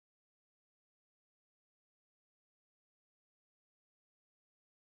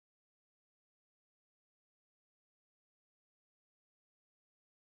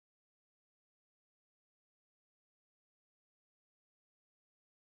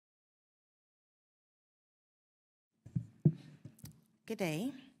Good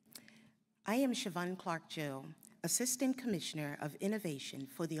day. I am Siobhan Clark-Gill, Assistant Commissioner of Innovation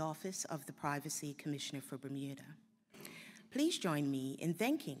for the Office of the Privacy Commissioner for Bermuda. Please join me in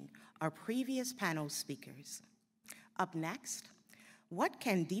thanking our previous panel speakers. Up next, what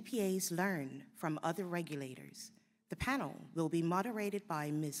can DPAs learn from other regulators? The panel will be moderated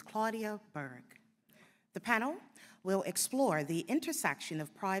by Ms. Claudia Berg. The panel will explore the intersection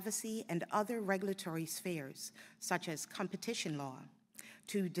of privacy and other regulatory spheres, such as competition law,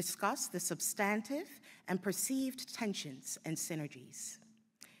 to discuss the substantive and perceived tensions and synergies.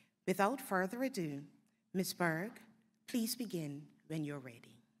 Without further ado, Ms. Berg, please begin when you're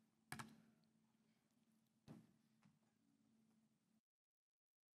ready.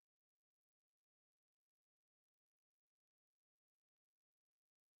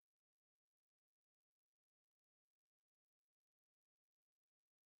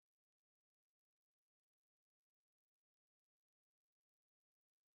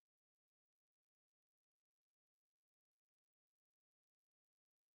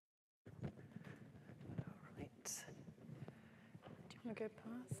 Go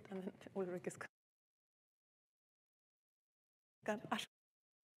past, and then Ulrich is gone.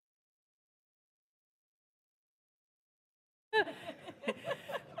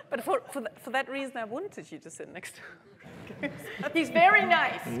 But for that reason, I wanted you to sit next to him. He's very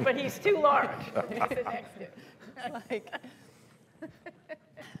nice, but he's too large to sit next to. Like,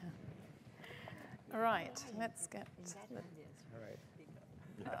 all right, let's get. All right.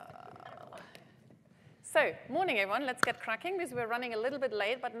 So, morning everyone, let's get cracking because we're running a little bit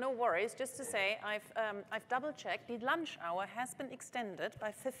late, but no worries. Just to say, I've double-checked. The lunch hour has been extended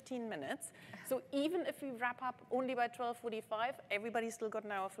by 15 minutes. So even if we wrap up only by 12:45, everybody's still got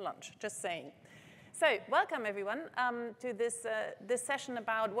an hour for lunch, just saying. So, welcome everyone to this session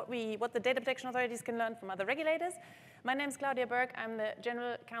about what the data protection authorities can learn from other regulators. My name is Claudia Berg. I'm the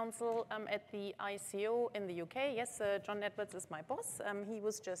General Counsel at the ICO in the UK. Yes, John Edwards is my boss. He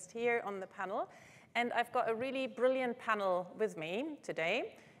was just here on the panel. And I've got a really brilliant panel with me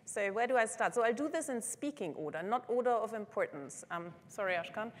today. So where do I start? So I'll do this in speaking order, not order of importance. Sorry,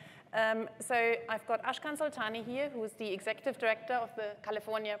 Ashkan. So I've got Ashkan Soltani here, who is the Executive Director of the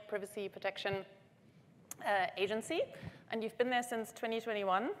California Privacy Protection Agency. And you've been there since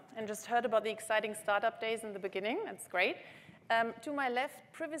 2021 and just heard about the exciting startup days in the beginning. That's great. To my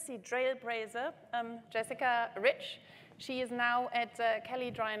left, privacy trailblazer, Jessica Rich. She is now at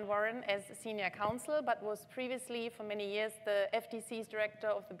Kelly Dry & Warren as Senior Counsel, but was previously, for many years, the FTC's Director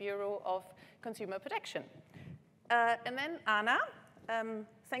of the Bureau of Consumer Protection. And then Anna,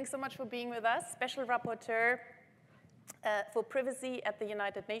 thanks so much for being with us, Special Rapporteur for Privacy at the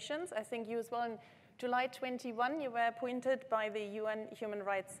United Nations. I think you as well, in July 21, you were appointed by the UN Human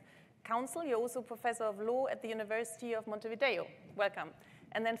Rights Council. You're also Professor of Law at the University of Montevideo. Welcome.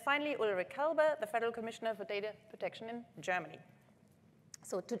 And then finally, Ulrich Kalber, the Federal Commissioner for Data Protection in Germany.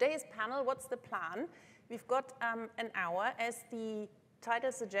 So today's panel, what's the plan? We've got an hour. As the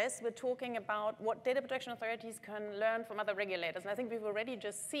title suggests, we're talking about what data protection authorities can learn from other regulators. And I think we've already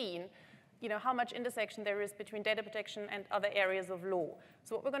just seen how much intersection there is between data protection and other areas of law.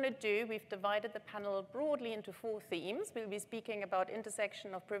 So what we're going to do, we've divided the panel broadly into 4 themes. We'll be speaking about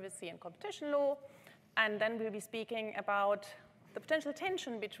intersection of privacy and competition law. And then we'll be speaking about the potential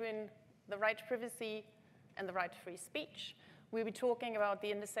tension between the right to privacy and the right to free speech. We'll be talking about the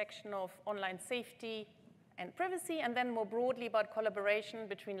intersection of online safety and privacy, and then more broadly about collaboration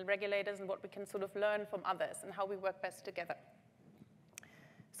between regulators and what we can sort of learn from others and how we work best together.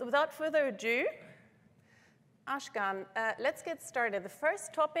 So without further ado, Ashkan, let's get started. The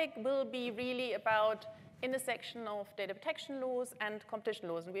first topic will be really about intersection of data protection laws and competition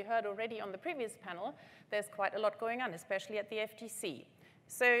laws. And we heard already on the previous panel, there's quite a lot going on, especially at the FTC.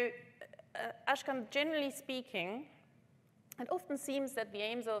 So Ashkan, generally speaking, it often seems that the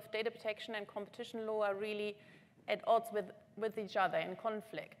aims of data protection and competition law are really at odds with each other, in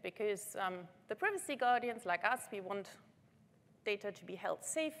conflict, because the privacy guardians like us, we want data to be held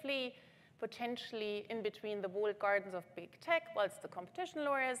safely, potentially in between the walled gardens of big tech, whilst the competition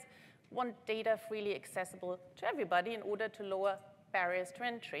lawyers want data freely accessible to everybody in order to lower barriers to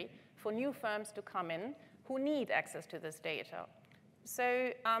entry for new firms to come in who need access to this data.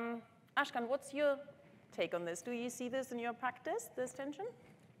 So Ashkan, what's your take on this? Do you see this in your practice, this tension?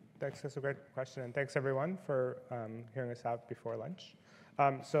 Thanks, that's a great question, and thanks everyone for hearing us out before lunch.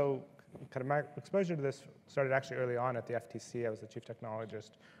 So kind of my exposure to this started actually early on at the FTC. I was the chief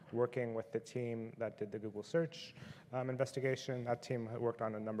technologist working with the team that did the Google search investigation. That team had worked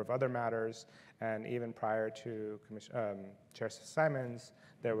on a number of other matters, and even prior to Chair Simons,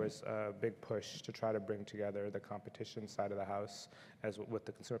 there was a big push to try to bring together the competition side of the house as with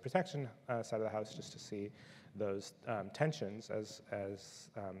the consumer protection side of the house, just to see those tensions as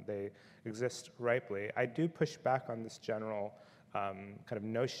they exist ripely. I do push back on this general kind of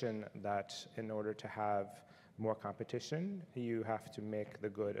notion that in order to have more competition, you have to make the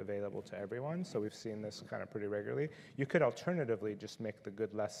good available to everyone. So we've seen this kind of pretty regularly. You could alternatively just make the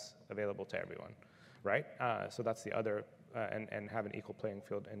good less available to everyone, right? So that's the other, and have an equal playing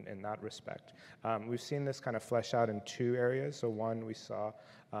field in that respect. We've seen this kind of flesh out in two areas. So one, we saw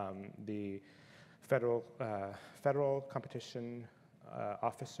the federal competition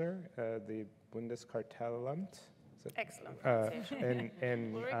officer, the Bundeskartellamt, Excellent.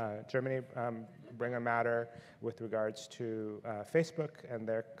 in Germany, bring a matter with regards to Facebook and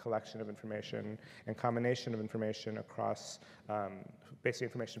their collection of information and combination of information across basic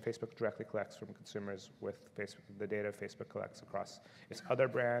information Facebook directly collects from consumers with Facebook, the data Facebook collects across its other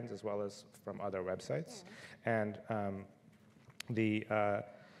brands as well as from other websites. And the head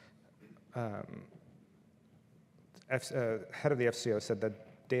of the FCO said that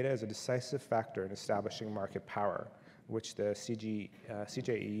data is a decisive factor in establishing market power, which the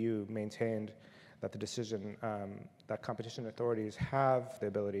CJEU maintained that the decision that competition authorities have the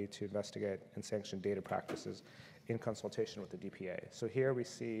ability to investigate and sanction data practices in consultation with the DPA. So here we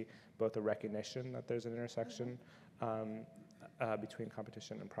see both a recognition that there's an intersection between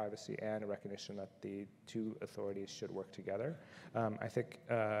competition and privacy, and a recognition that the two authorities should work together. I think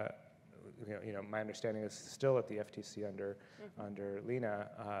my understanding is still at the FTC under Lena,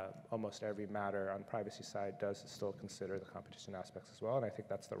 almost every matter on privacy side does still consider the competition aspects as well, and I think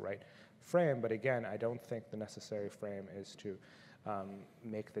that's the right frame. But again, I don't think the necessary frame is to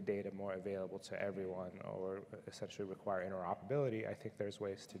make the data more available to everyone or essentially require interoperability. I think there's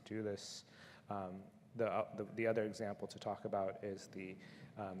ways to do this. The other example to talk about is the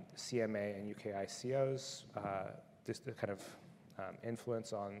CMA and UKICO's just the kind of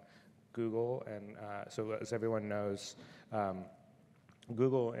influence on Google, and so as everyone knows,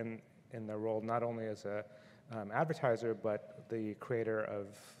 Google in their role not only as a advertiser, but the creator of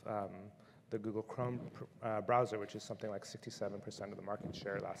the Google Chrome browser, which is something like 67% of the market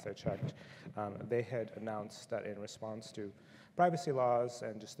share last I checked. They had announced that in response to privacy laws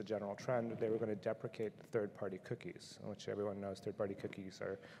and just the general trend, they were going to deprecate third-party cookies, which everyone knows third-party cookies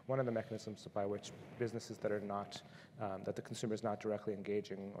are one of the mechanisms by which businesses that are not, that the consumer is not directly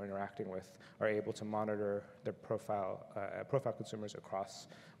engaging or interacting with are able to monitor their profile consumers across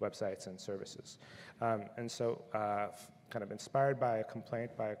websites and services. And so kind of inspired by a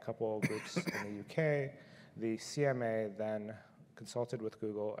complaint by a couple of groups in the UK, the CMA then consulted with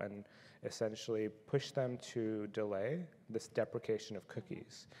Google and essentially pushed them to delay this deprecation of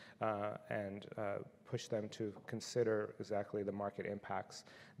cookies and push them to consider exactly the market impacts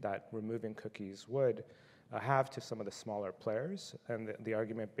that removing cookies would have to some of the smaller players. And the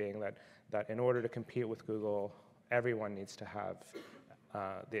argument being that in order to compete with Google, everyone needs to have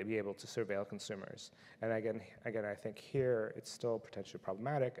be able to surveil consumers. And again, I think here it's still potentially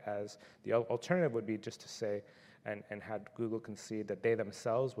problematic, as the alternative would be just to say, and had Google concede that they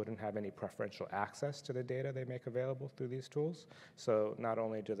themselves wouldn't have any preferential access to the data they make available through these tools. So not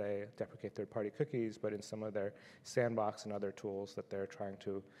only do they deprecate third-party cookies, but in some of their sandbox and other tools that they're trying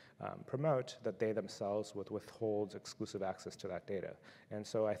to promote, that they themselves would withhold exclusive access to that data. And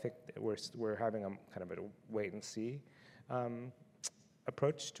so I think we're having a kind of a wait-and-see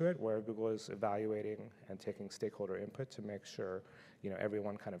approach to it, where Google is evaluating and taking stakeholder input to make sure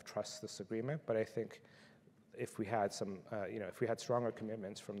everyone kind of trusts this agreement. But I think if we had some, if we had stronger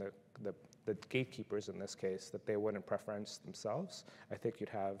commitments from the gatekeepers in this case, that they wouldn't preference themselves, I think you'd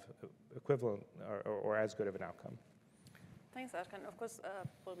have equivalent or as good of an outcome. Thanks, Ashkan. Of course,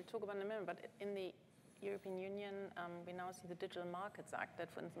 we'll talk about in a minute, but in the European Union, we now see the Digital Markets Act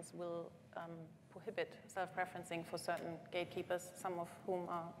that, for instance, will prohibit self-preferencing for certain gatekeepers, some of whom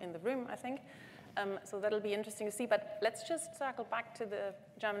are in the room, I think. So that'll be interesting to see. But let's just circle back to the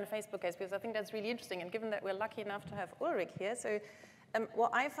German Facebook case, because I think that's really interesting. And given that we're lucky enough to have Ulrich here, so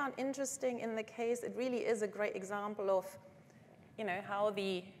what I found interesting in the case, it really is a great example of, how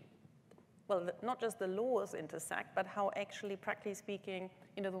not just the laws intersect, but how actually, practically speaking,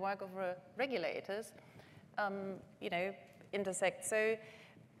 the work of regulators, intersect. So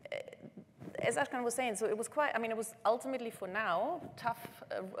as Ashkan was saying, so it was quite, I mean, it was ultimately for now, tough,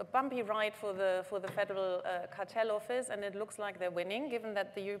 a bumpy ride for the Federal Cartel Office, and it looks like they're winning, given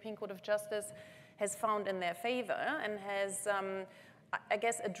that the European Court of Justice has found in their favor and has, I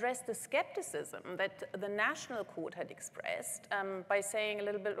guess, addressed the skepticism that the national court had expressed by saying a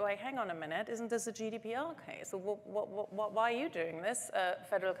little bit like, hang on a minute, isn't this a GDPR case? So why are you doing this,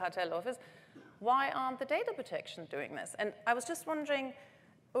 Federal Cartel Office? Why aren't the data protection doing this? And I was just wondering,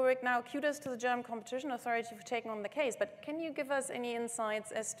 Ulrich, now kudos to the German Competition Authority for taking on the case, but can you give us any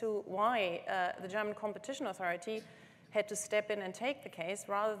insights as to why the German Competition Authority had to step in and take the case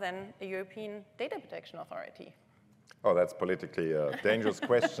rather than a European Data Protection Authority? Oh, that's politically a dangerous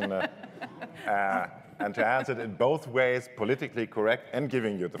question. And to answer it in both ways, politically correct and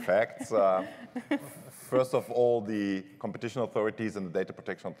giving you the facts. First of all, the competition authorities and the data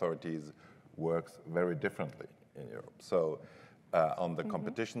protection authorities works very differently in Europe. So on the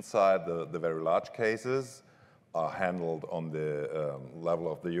competition side, the very large cases are handled on the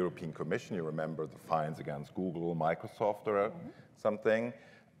level of the European Commission. You remember the fines against Google, Microsoft, or something.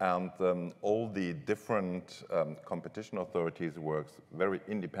 And all the different competition authorities works very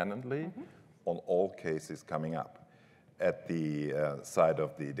independently on all cases coming up. At the side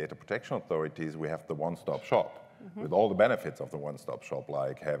of the data protection authorities, we have the one-stop shop with all the benefits of the one-stop shop,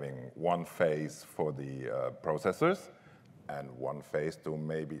 like having one face for the processors and one face to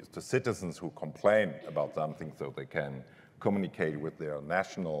maybe to citizens who complain about something, so they can communicate with their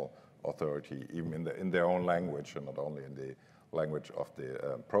national authority, even in their own language, and not only in the language of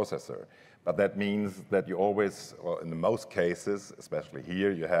the processor. But that means that you always, or in the most cases, especially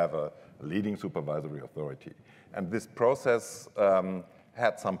here, you have a leading supervisory authority. And this process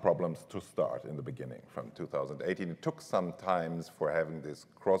had some problems to start in the beginning from 2018. It took some time for having this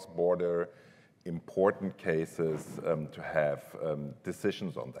cross-border important cases to have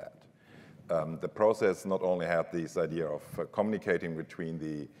decisions on that. The process not only had this idea of communicating between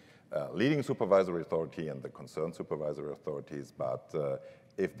the leading supervisory authority and the concerned supervisory authorities, but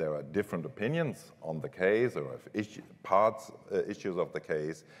if there are different opinions on the case or if issues of the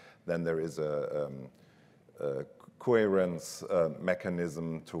case, then there is a coherence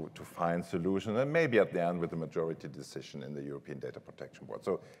mechanism to find solutions, and maybe at the end with a majority decision in the European Data Protection Board.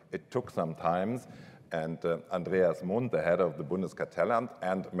 So it took some time, and Andreas Mund, the head of the Bundeskartellamt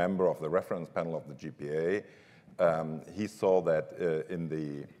and member of the reference panel of the GPA, he saw that in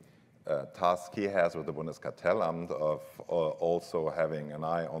the task he has with the Bundeskartellamt of also having an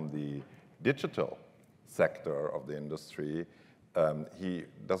eye on the digital sector of the industry, he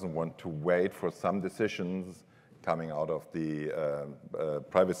doesn't want to wait for some decisions coming out of the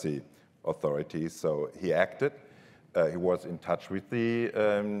privacy authorities, so he acted. He was in touch with the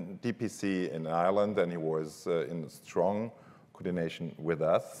DPC in Ireland, and he was in strong coordination with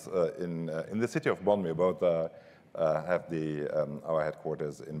us in the city of Bonn. We both have our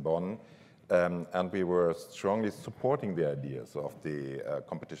headquarters in Bonn, and we were strongly supporting the ideas of the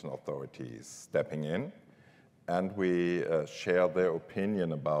competition authorities stepping in, and we share their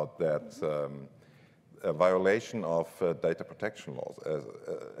opinion about that a violation of data protection laws,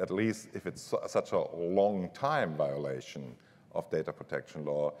 at least if it's such a long time violation of data protection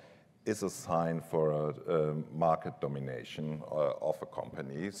law, is a sign for a market domination of a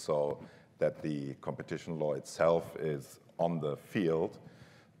company, so that the competition law itself is on the field.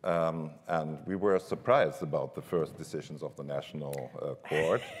 And we were surprised about the first decisions of the National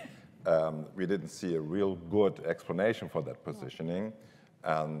Court. We didn't see a real good explanation for that positioning.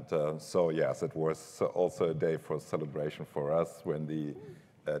 And so, yes, it was also a day for celebration for us when the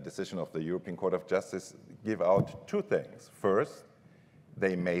decision of the European Court of Justice give out two things. First,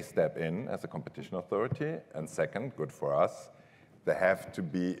 they may step in as a competition authority. And second, good for us, they have to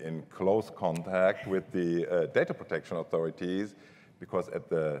be in close contact with the data protection authorities, because at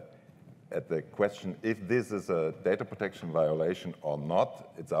the question if this is a data protection violation or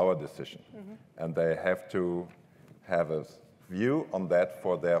not, it's our decision. And they have to have a view on that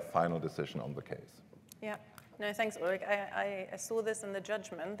for their final decision on the case. Yeah, no, thanks, Ulrich. I saw this in the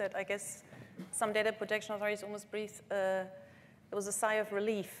judgment that I guess some data protection authorities almost breathed, it was a sigh of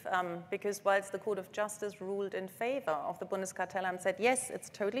relief because whilst the Court of Justice ruled in favor of the Bundeskartellamt, said, yes, it's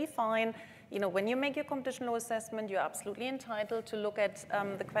totally fine. You know, when you make your competition law assessment, you're absolutely entitled to look at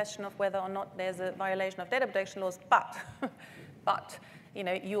the question of whether or not there's a violation of data protection laws, but you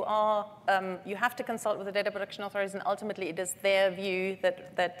know, you have to consult with the data protection authorities, and ultimately it is their view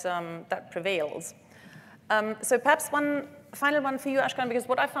that prevails. So perhaps one final one for you, Ashkan, because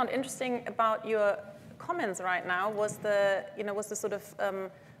what I found interesting about your comments right now was the sort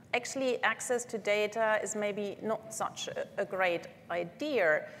of actually access to data is maybe not such a great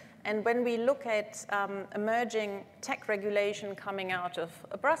idea. And when we look at emerging tech regulation coming out of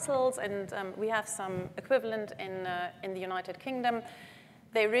Brussels, and we have some equivalent in the United Kingdom,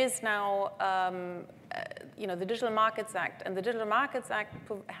 there is now the Digital Markets Act, and the Digital Markets Act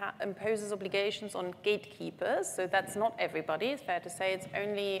imposes obligations on gatekeepers. So that's not everybody. It's fair to say it's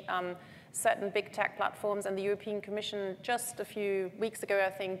only certain big tech platforms, and the European Commission just a few weeks ago, I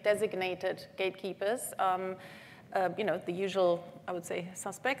think, designated gatekeepers. The usual, I would say,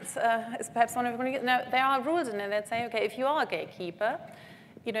 suspects is perhaps one of them. Now, there are rules in there that say, okay, if you are a gatekeeper,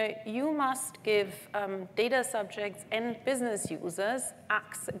 you must give data subjects and business users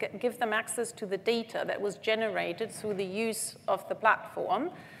give them access to the data that was generated through the use of the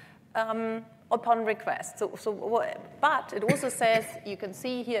platform upon request. But it also says, you can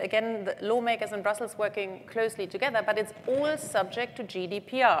see here again, the lawmakers in Brussels working closely together, but it's all subject to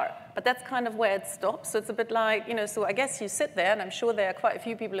GDPR. But that's kind of where it stops. So it's a bit like, so I guess you sit there, and I'm sure there are quite a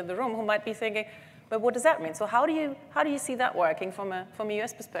few people in the room who might be thinking, but what does that mean? So how do you see that working from a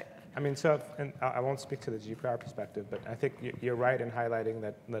US perspective? I mean, and I won't speak to the GDPR perspective, but I think you're right in highlighting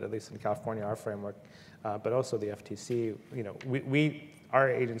that at least in California, our framework, but also the FTC, our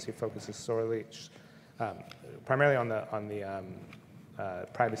agency focuses solely, primarily on the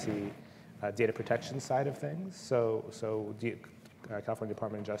privacy data protection side of things. So California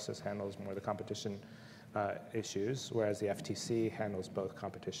Department of Justice handles more the competition issues, whereas the FTC handles both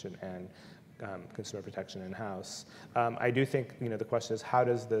competition and consumer protection in-house. I do think the question is, how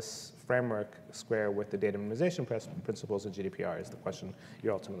does this framework square with the data minimization principles of GDPR is the question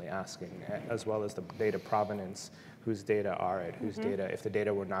you're ultimately asking, as well as the data provenance, whose data are it, whose data, if the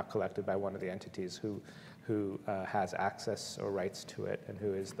data were not collected by one of the entities, who has access or rights to it, and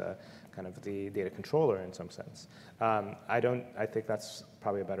who is the kind of the data controller in some sense. I think that's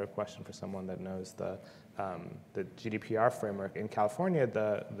probably a better question for someone that knows the GDPR framework. In California,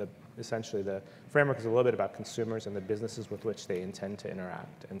 essentially the framework is a little bit about consumers and the businesses with which they intend to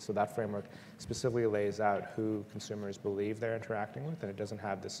interact. And so that framework specifically lays out who consumers believe they're interacting with, and it doesn't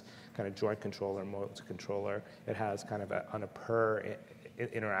have this kind of joint controller, multi-controller. It has kind of on a per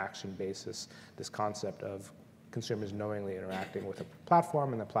interaction basis, this concept of consumers knowingly interacting with a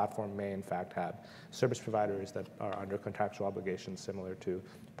platform, and the platform may in fact have service providers that are under contractual obligations similar to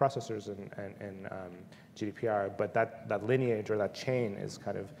processors and GDPR, but that lineage or that chain is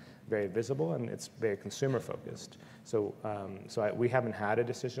kind of very visible, and it's very consumer focused. So we haven't had a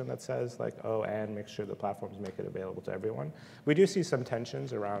decision that says like, oh, and make sure the platforms make it available to everyone. We do see some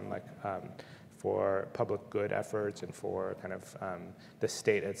tensions around like for public good efforts and for kind of the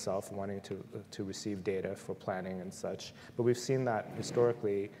state itself wanting to receive data for planning and such. But we've seen that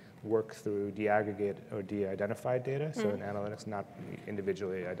historically work through deaggregate or de-identified data, so in analytics, not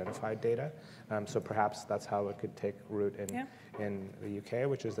individually identified data. So perhaps that's how it could take root in the UK,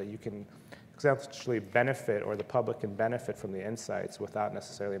 which is that you can essentially benefit, or the public can benefit from the insights without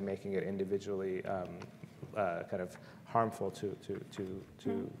necessarily making it individually kind of harmful to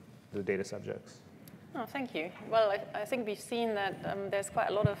the data subjects. Oh, thank you. Well, I think we've seen that there's quite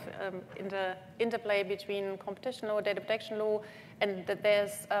a lot of interplay between competition law, data protection law, and that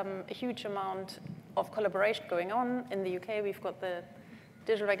there's a huge amount of collaboration going on. In the UK, we've got the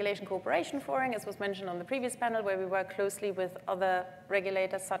Digital Regulation Cooperation Forum, as was mentioned on the previous panel, where we work closely with other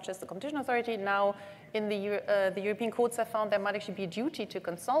regulators, such as the Competition Authority. Now, in the European courts have found there might actually be a duty to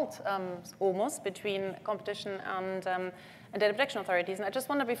consult almost between competition and data protection authorities. And I just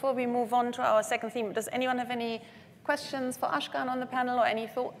wonder, before we move on to our second theme, does anyone have any questions for Ashkan on the panel, or any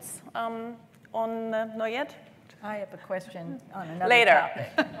thoughts on not yet? I have a question on another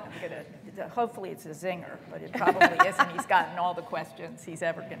topic. Hopefully it's a zinger, but it probably isn't. He's gotten all the questions he's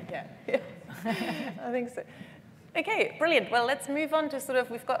ever going to get. I think so. Okay, brilliant. Well, let's move on to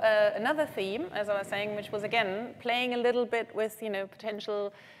we've got another theme, as I was saying, which was, again, playing a little bit with,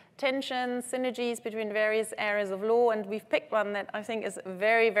 potential tensions, synergies between various areas of law, and we've picked one that I think is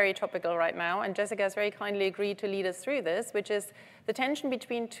very, very topical right now, and Jessica has very kindly agreed to lead us through this, which is the tension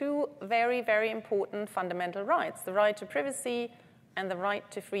between two very, very important fundamental rights, the right to privacy and the right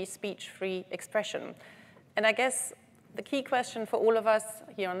to free speech, free expression. And I guess the key question for all of us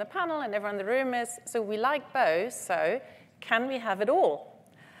here on the panel and everyone in the room is, so we like both, so can we have it all?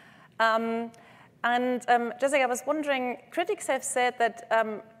 Jessica, I was wondering, critics have said that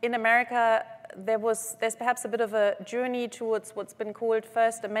in America there's perhaps a bit of a journey towards what's been called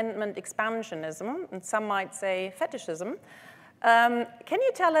First Amendment expansionism, and some might say fetishism. Can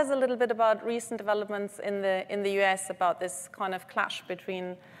you tell us a little bit about recent developments in the US about this kind of clash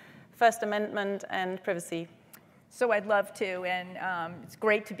between First Amendment and privacy? So I'd love to, and it's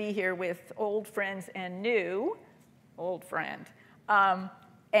great to be here with old friends and new old friend.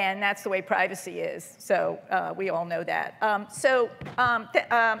 And that's the way privacy is. So we all know that. I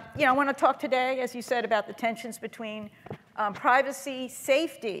want to talk today, as you said, about the tensions between privacy,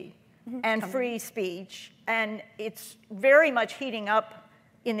 safety, and free speech. And it's very much heating up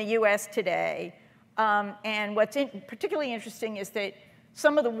in the US today. And what's particularly interesting is that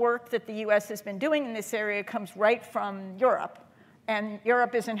some of the work that the US has been doing in this area comes right from Europe. And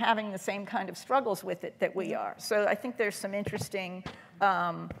Europe isn't having the same kind of struggles with it that we are. So I think there's some interesting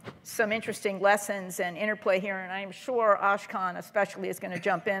lessons and interplay here. And I'm sure Ashkan especially is going to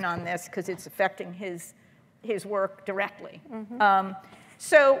jump in on this because it's affecting his work directly. As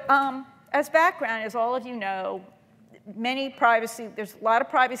background, as all of you know, there's a lot of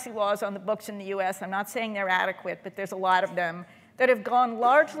privacy laws on the books in the US. I'm not saying they're adequate, but there's a lot of them that have gone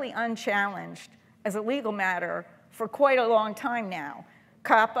largely unchallenged as a legal matter for quite a long time now.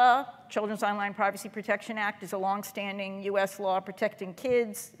 COPPA, Children's Online Privacy Protection Act, is a longstanding US law protecting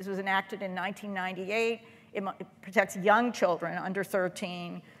kids. This was enacted in 1998. It protects young children under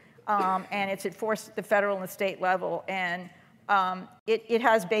 13, and it's enforced at the federal and state level. And it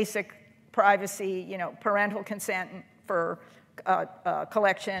has basic privacy, parental consent for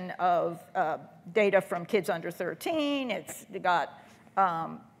collection of data from kids under 13. It's got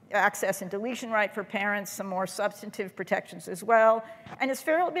access and deletion right for parents, some more substantive protections as well. And it's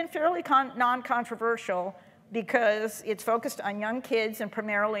been fairly non-controversial because it's focused on young kids and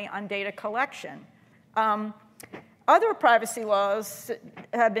primarily on data collection. Other privacy laws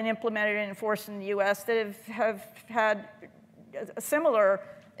have been implemented and enforced in the US that have had a similar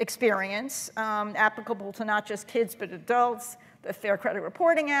experience, applicable to not just kids but adults. The Fair Credit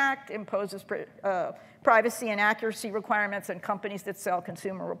Reporting Act imposes privacy and accuracy requirements on companies that sell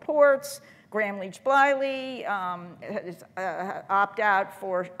consumer reports. Gramm-Leach-Bliley opt-out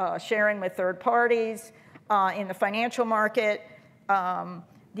for sharing with third parties in the financial market.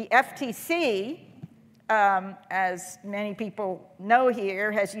 The FTC, as many people know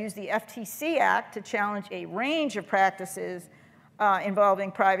here, has used the FTC Act to challenge a range of practices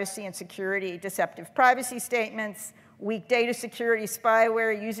involving privacy and security, deceptive privacy statements, weak data security,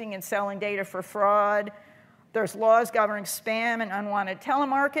 spyware, using and selling data for fraud. There's laws governing spam and unwanted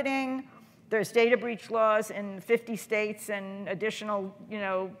telemarketing. There's data breach laws in 50 states and additional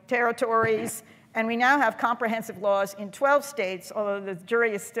territories. And we now have comprehensive laws in 12 states, although the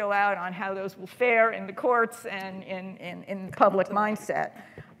jury is still out on how those will fare in the courts and in the public mindset.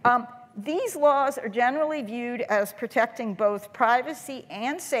 These laws are generally viewed as protecting both privacy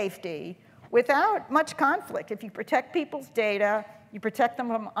and safety without much conflict. If you protect people's data, you protect them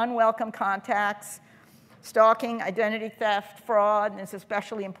from unwelcome contacts, stalking, identity theft, fraud, and it's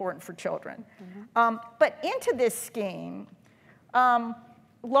especially important for children. But into this scheme,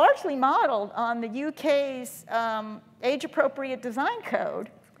 largely modeled on the UK's age-appropriate design code,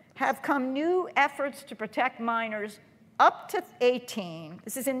 have come new efforts to protect minors up to 18.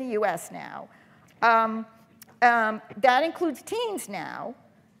 This is in the US now. That includes teens now,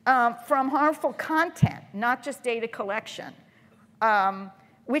 from harmful content, not just data collection,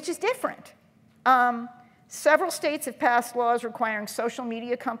 which is different. Several states have passed laws requiring social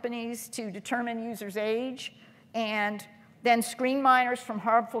media companies to determine users' age and then screen minors from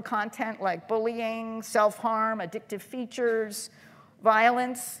harmful content like bullying, self-harm, addictive features,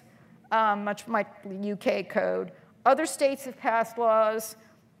 violence, much like the UK code. Other states have passed laws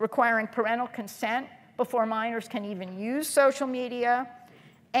requiring parental consent before minors can even use social media.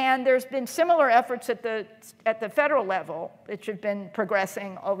 And there's been similar efforts at the federal level, which have been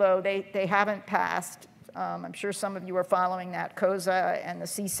progressing, although they haven't passed. I'm sure some of you are following that, COSA and the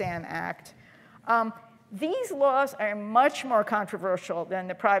CSAM Act. These laws are much more controversial than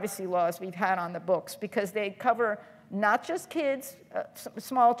the privacy laws we've had on the books because they cover not just kids,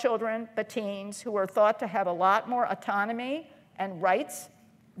 small children, but teens who are thought to have a lot more autonomy and rights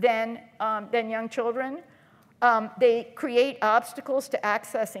than young children. They create obstacles to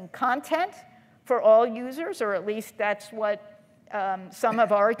accessing content for all users, or at least that's what some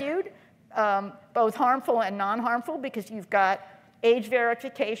have argued, both harmful and non-harmful, because you've got age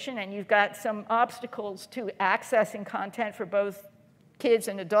verification and you've got some obstacles to accessing content for both kids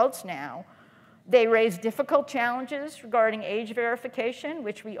and adults now. They raise difficult challenges regarding age verification,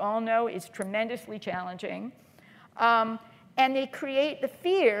 which we all know is tremendously challenging. And they create the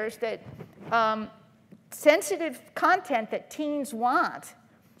fears that sensitive content that teens want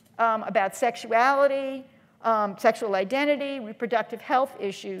about sexuality, sexual identity, reproductive health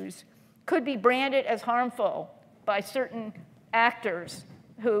issues could be branded as harmful by certain actors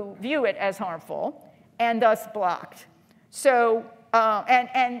who view it as harmful and thus blocked. So,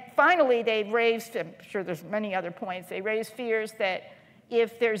 and finally, they've raised, I'm sure there's many other points, they raise fears that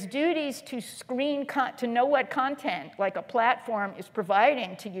if there's duties to screen, to know what content, like a platform is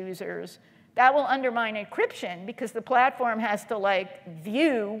providing to users, that will undermine encryption because the platform has to like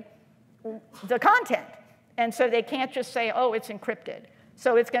view the content. And so they can't just say, oh, it's encrypted.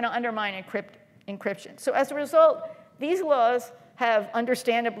 So it's going to undermine encryption. So as a result, these laws have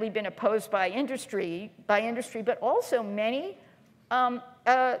understandably been opposed by industry, but also many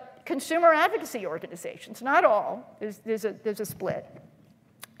consumer advocacy organizations. Not all. There's a split.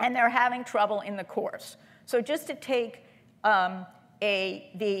 And they're having trouble in the courts. So just to take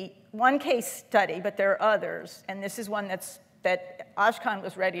the one case study, but there are others, and this is one that Ashkan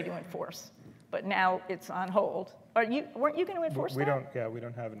was ready to enforce, but now it's on hold. Weren't you going to enforce that? We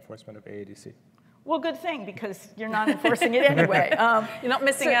don't have enforcement of AADC. Well, good thing, because you're not enforcing it anyway. You're not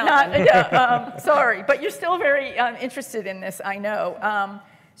missing out. Sorry, but you're still very interested in this, I know.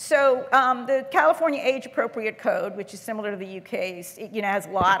 So the California Age Appropriate Code, which is similar to the UK's, has a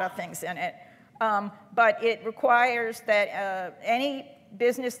lot of things in it. But it requires that any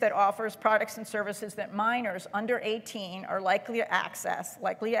business that offers products and services that minors under 18 are likely to access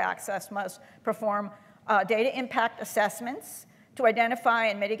must perform data impact assessments to identify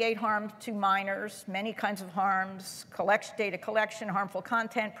and mitigate harm to minors, many kinds of harms, data collection, harmful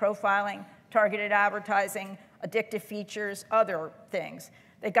content, profiling, targeted advertising, addictive features, other things.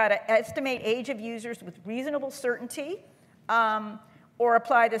 They've got to estimate age of users with reasonable certainty or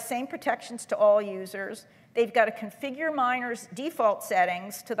apply the same protections to all users. They've got to configure minors' default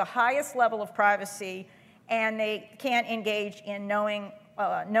settings to the highest level of privacy, and they can't engage in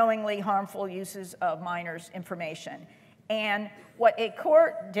knowingly harmful uses of minors' information. And what a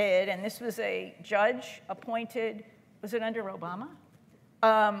court did, and this was a judge appointed, was it under Obama?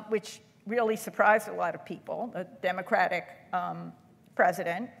 Which really surprised a lot of people, the Democratic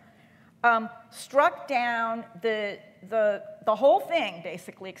president, struck down the whole thing,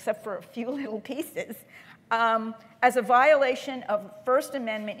 basically, except for a few little pieces, as a violation of First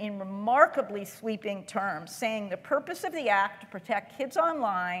Amendment in remarkably sweeping terms, saying the purpose of the act to protect kids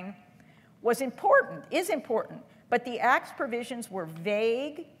online is important, but the act's provisions were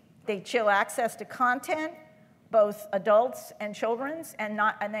vague. They chill access to content, both adults and children's, and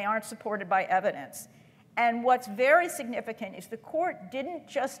they aren't supported by evidence. And what's very significant is the court didn't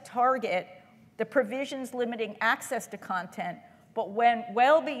just target the provisions limiting access to content, but went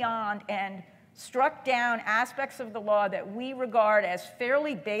well beyond and struck down aspects of the law that we regard as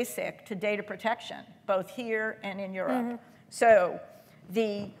fairly basic to data protection, both here and in Europe. Mm-hmm. So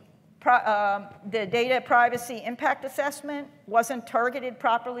the data privacy impact assessment wasn't targeted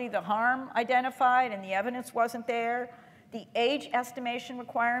properly, the harm identified, and the evidence wasn't there. The age estimation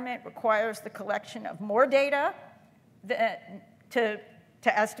requirement requires the collection of more data to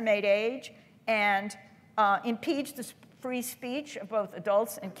estimate age and impedes the free speech of both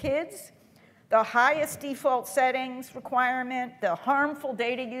adults and kids. The highest default settings requirement, the harmful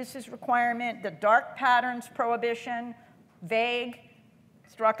data uses requirement, the dark patterns prohibition, vague,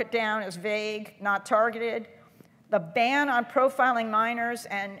 struck it down as vague, not targeted. The ban on profiling minors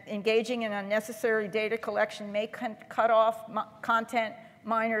and engaging in unnecessary data collection may cut off content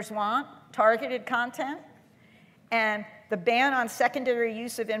minors want, targeted content. And the ban on secondary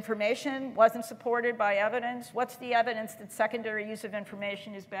use of information wasn't supported by evidence. What's the evidence that secondary use of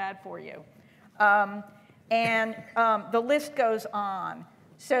information is bad for you? The list goes on.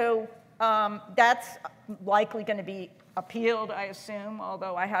 So that's likely going to be appealed, I assume,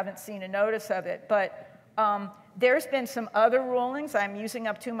 although I haven't seen a notice of it. But there's been some other rulings. I'm using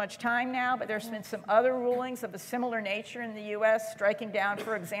up too much time now, but there's been some other rulings of a similar nature in the US, striking down,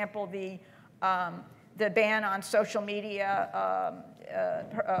 for example, the ban on social media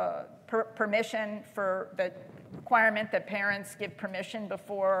permission for the requirement that parents give permission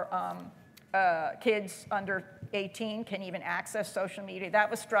before kids under 18 can even access social media. That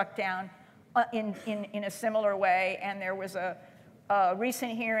was struck down in a similar way, and there was a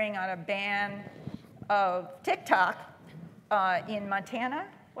recent hearing on a ban of TikTok in Montana,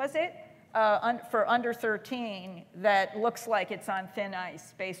 was it? For under 13 that looks like it's on thin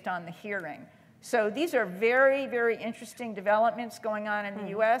ice based on the hearing. So these are very, very interesting developments going on in the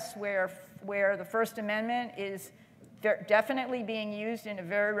US where the First Amendment is definitely being used in a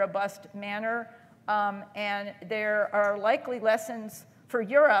very robust manner. And there are likely lessons for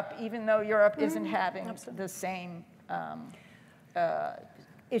Europe, even though Europe isn't having the same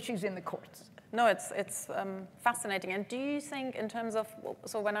issues in the courts. No, it's fascinating. And do you think in terms of,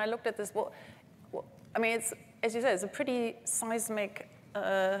 so when I looked at this, I mean, it's, as you said, it's a pretty seismic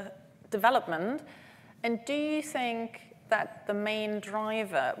development. And do you think that the main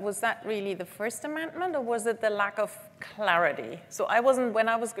driver, was that really the First Amendment, or was it the lack of clarity? So I wasn't, when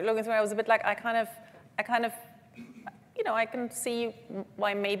I was looking through, I was a bit like, I kind of, you know, I can see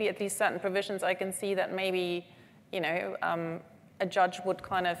why maybe at least certain provisions, I can see that maybe, you know, a judge would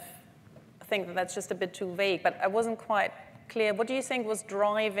kind of think that that's just a bit too vague, but I wasn't quite clear. What do you think was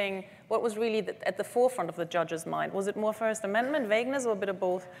driving, what was really at the forefront of the judge's mind? Was it more First Amendment, vagueness, or a bit of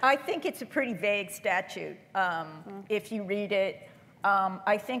both? I think it's a pretty vague statute if you read it.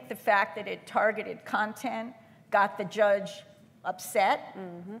 I think the fact that it targeted content got the judge upset,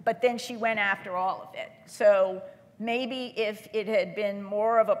 but then she went after all of it. So maybe if it had been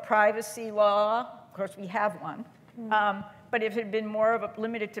more of a privacy law, of course we have one, but if it had been more of a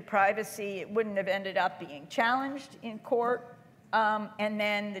limited to privacy, it wouldn't have ended up being challenged in court. And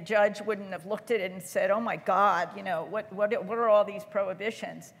then the judge wouldn't have looked at it and said, oh my God, you know, what are all these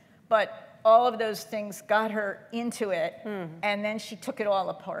prohibitions? But all of those things got her into it, and then she took it all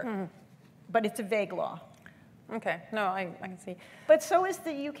apart. But it's a vague law. Okay, no, I can see. But so is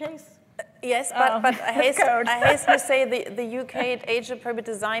the UK's. Yes, but I hasten to say the UK Age Appropriate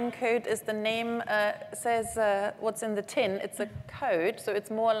Design Code is the name, says what's in the tin. It's a code, so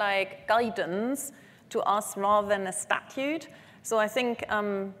it's more like guidance to us rather than a statute. So I think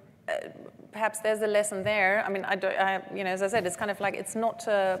perhaps there's a lesson there. I mean, you know, as I said, it's kind of like it's not,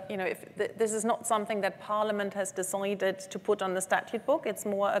 you know, this is not something that Parliament has decided to put on the statute book. It's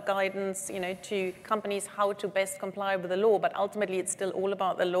more a guidance, you know, to companies how to best comply with the law. But ultimately, it's still all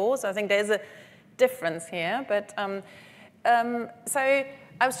about the law. So I think there's a difference here. But so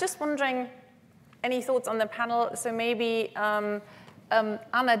I was just wondering, any thoughts on the panel? So maybe.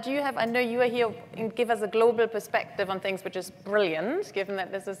 Anna, do you have, I know you are here and give us a global perspective on things, which is brilliant, given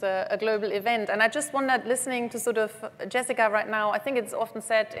that this is a global event. And I just wondered, listening to sort of Jessica right now, I think it's often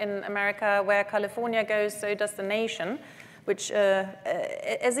said in America, where California goes, so does the nation, which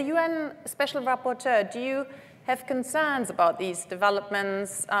as a UN special rapporteur, do you have concerns about these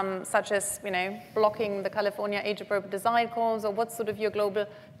developments, such as, you know, blocking the California age-appropriate design calls, or what's sort of your global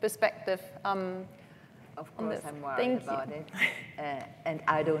perspective? Of course, I'm worried about it, and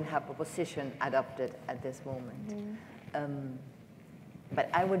I don't have a position adopted at this moment. But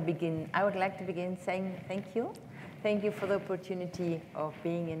I would like to begin saying thank you. Thank you for the opportunity of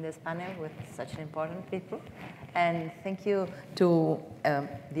being in this panel with such important people. And thank you to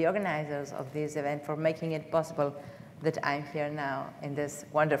the organizers of this event for making it possible that I'm here now in this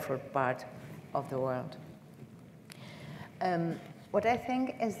wonderful part of the world. What I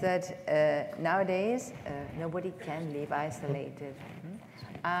think is that nowadays, nobody can live isolated.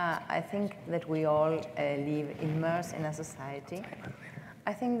 I think that we all live immersed in a society.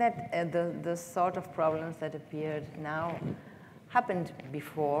 I think that the sort of problems that appeared now happened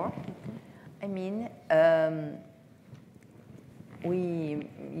before. I mean, we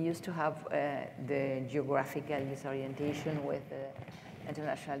used to have the geographical disorientation with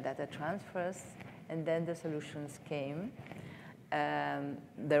international data transfers, and then the solutions came.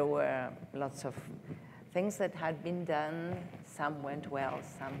 There were lots of things that had been done. Some went well,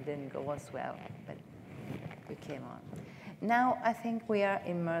 some didn't go as well, but we came on. Now I think we are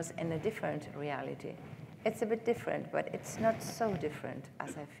immersed in a different reality. It's a bit different, but it's not so different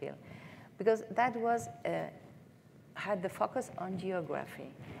as I feel, because that was had the focus on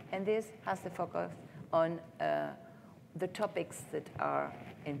geography, and this has the focus on the topics that are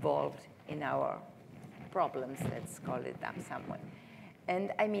involved in our problems, let's call it that somewhat.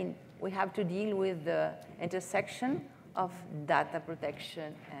 And I mean, we have to deal with the intersection of data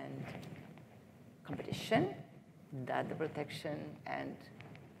protection and competition, data protection and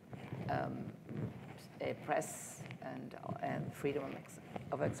press and freedom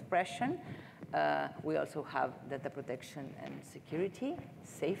of expression. We also have data protection and security,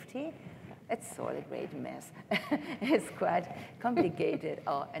 safety. It's all a great mess. It's quite complicated.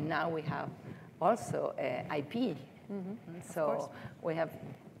 And now we have also IP. So we have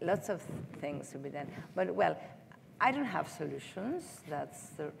lots of things to be done. But well, I don't have solutions. That's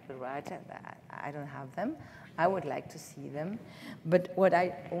the right. I don't have them. I would like to see them. But what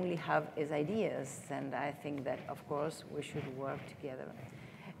I only have is ideas. And I think that, of course, we should work together.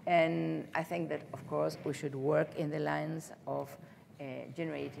 And I think that, of course, we should work in the lines of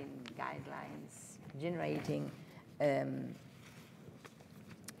generating guidelines, generating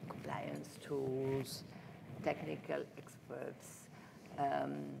compliance tools, technical experts,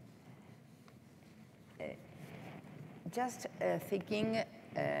 just thinking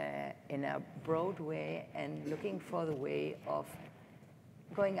in a broad way and looking for the way of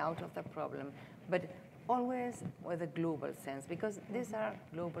going out of the problem, but always with a global sense, because these are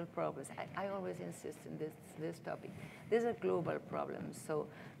global problems. I always insist in this topic. These are global problems. So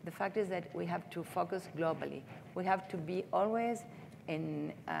the fact is that we have to focus globally. We have to be always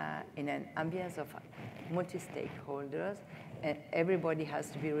in an ambience of multi-stakeholders. Everybody has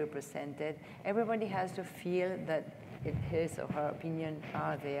to be represented. Everybody has to feel that his or her opinion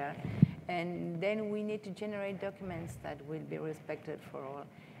are there. And then we need to generate documents that will be respected for all.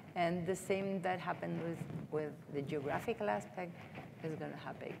 And the same that happened with the geographical aspect is going to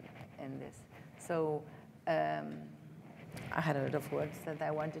happen in this. So I had a lot of words that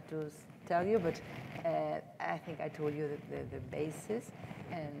I wanted to tell you, but I think I told you the basis.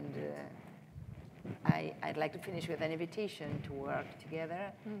 And I'd like to finish with an invitation to work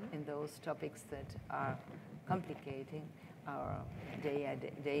together in those topics that are complicating our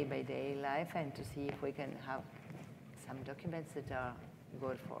day-by-day life, and to see if we can have some documents that are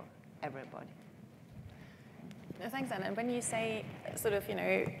good for everybody. No, thanks, Anna. And when you say sort of,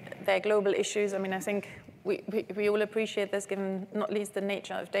 they're global issues, I mean, I think we all appreciate this, given not least the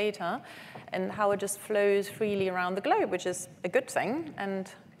nature of data and how it just flows freely around the globe, which is a good thing,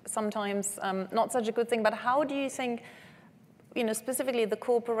 and sometimes not such a good thing. But how do you think, specifically the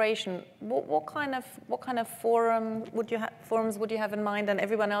cooperation, what kind of forums would you have in mind, and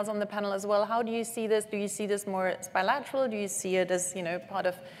everyone else on the panel as well? How do you see this? Do you see this more as bilateral? Do you see it as part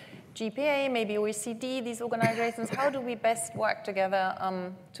of GPA, maybe OECD, these organizations? How do we best work together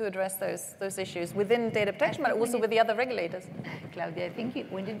to address those issues within data protection, but also with the other regulators? Claudia, I think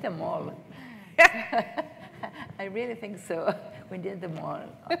we did them all. I really think so. We did them all.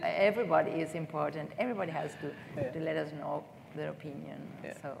 Everybody is important. Everybody has to let us know their opinion.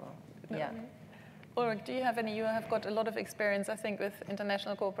 Yeah. So, yeah. Berg, do you have any? You have got a lot of experience, I think, with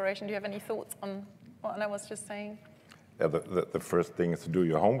international cooperation. Do you have any thoughts on what Anna was just saying? Yeah, the first thing is to do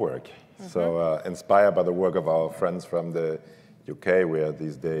your homework. So inspired by the work of our friends from the UK, we are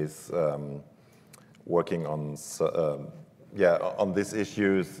these days working on these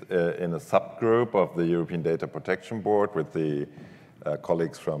issues in a subgroup of the European Data Protection Board, with the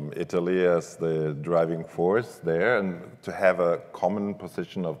colleagues from Italy as the driving force there, and to have a common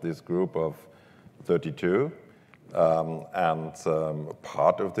position of this group of 32.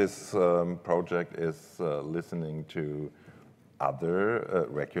 Part of this project is listening to other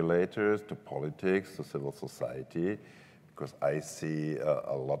regulators, to politics, to civil society, because I see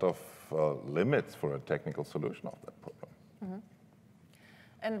a lot of limits for a technical solution of that problem. Mm-hmm.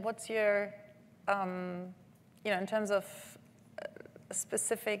 And what's your, in terms of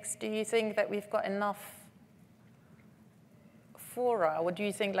specifics, do you think that we've got enough fora? Or do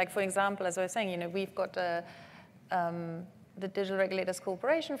you think, like, for example, as I was saying, we've got the Digital Regulators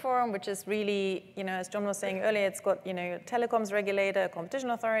Cooperation Forum, which is really, as John was saying earlier, it's got, telecoms regulator,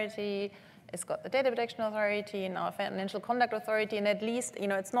 competition authority, it's got the data protection authority, and our financial conduct authority, and at least,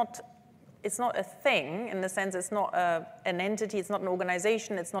 it's not a thing in the sense it's not an entity, it's not an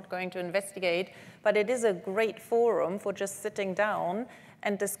organization, it's not going to investigate, but it is a great forum for just sitting down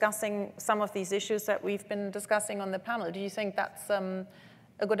and discussing some of these issues that we've been discussing on the panel. Do you think that's a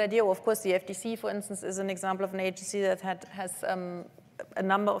good idea? Well, of course, the FTC, for instance, is an example of an agency that has a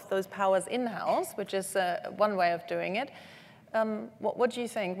number of those powers in-house, which is one way of doing it. What do you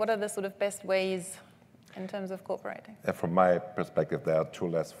think? What are the sort of best ways in terms of cooperating? From my perspective, there are two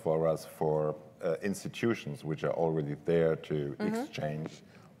less for us for institutions which are already there to exchange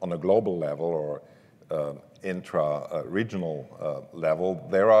on a global level or intra-regional level.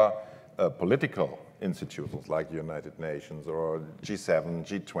 There are political institutions like the United Nations or G7,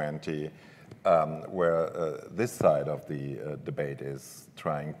 G20, where this side of the debate is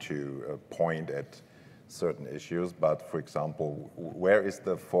trying to point at certain issues. But, for example, where is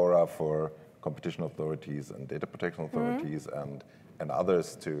the fora for competition authorities and data protection authorities and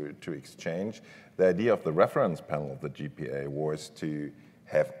others to exchange? The idea of the reference panel of the GPA was to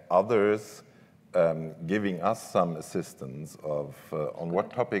have others giving us some assistance of on what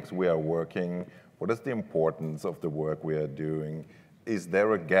topics we are working, what is the importance of the work we are doing, is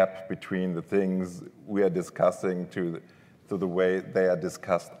there a gap between the things we are discussing to the way they are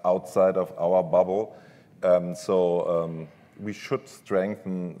discussed outside of our bubble. We should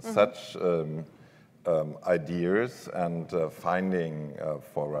strengthen such ideas and finding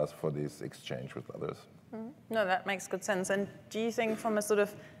for us for this exchange with others. No, that makes good sense. And do you think from a sort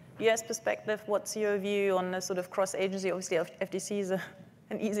of US perspective, what's your view on the sort of cross-agency? Obviously, FTC is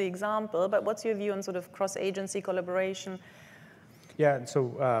an easy example, but what's your view on sort of cross-agency collaboration? Yeah, and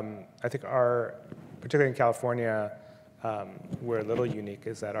so I think particularly in California, we're a little unique,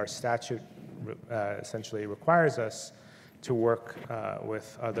 is that our statute essentially requires us to work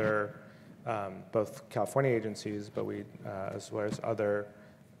with other both California agencies, but as well as other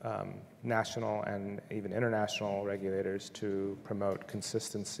national and even international regulators to promote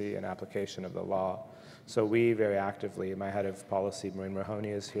consistency and application of the law. So we very actively, my head of policy, Maureen Mahoney,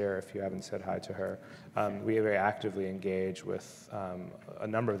 is here if you haven't said hi to her. We very actively engage with a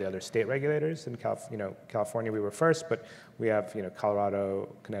number of the other state regulators. In California we were first, but we have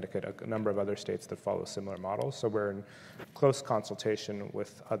Colorado, Connecticut, a number of other states that follow similar models. So we're in close consultation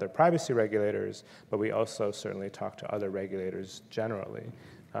with other privacy regulators, but we also certainly talk to other regulators generally.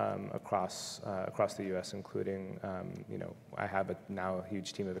 Across the U.S., including, I have now a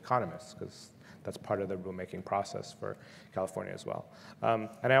huge team of economists because that's part of the rulemaking process for California as well.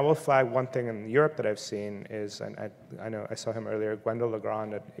 And I will flag one thing in Europe that I've seen is, and I know I saw him earlier, Gwendol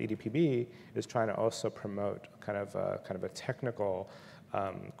Legrand at ADPB is trying to also promote kind of a technical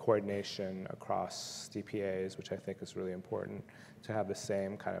coordination across DPAs, which I think is really important to have the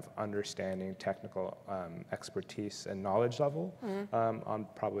same kind of understanding, technical expertise and knowledge level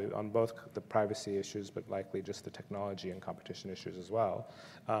on both the privacy issues, but likely just the technology and competition issues as well.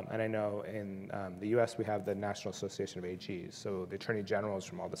 And I know in the US we have the National Association of AGs, so the attorney generals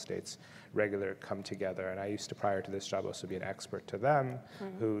from all the states regularly come together, and I used to, prior to this job, also be an expert to them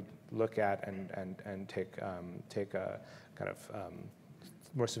who look at and take a kind of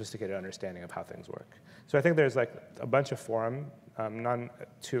more sophisticated understanding of how things work. So I think there's like a bunch of forum, none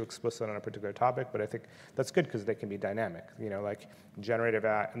too explicit on a particular topic, but I think that's good because they can be dynamic. Like generative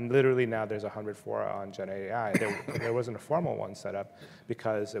AI, and literally now there's 100 fora on generative AI. There wasn't a formal one set up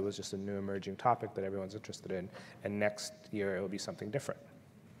because it was just a new emerging topic that everyone's interested in, and next year it will be something different.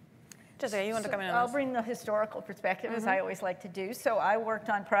 Jessica, you want to come in on I'll this? bring the historical perspective, as I always like to do. So I worked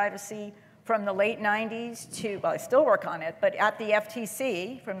on privacy from the late 90s to, well, I still work on it, but at the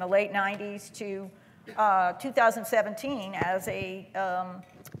FTC from the late 90s to 2017 as a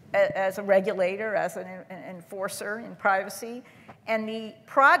regulator, as an enforcer in privacy. And the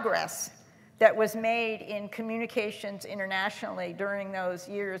progress that was made in communications internationally during those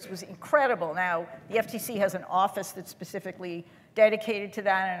years was incredible. Now, the FTC has an office that's specifically dedicated to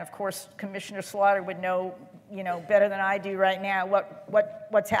that, and of course, Commissioner Slaughter would know, better than I do right now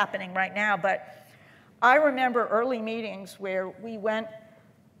what's happening right now. But I remember early meetings where we went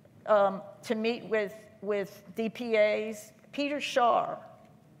to meet with DPAs. Peter Shaw,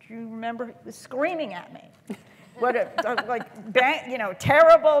 do you remember? He was screaming at me. What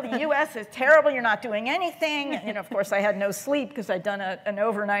terrible, the US is terrible, you're not doing anything. And of course, I had no sleep because I'd done an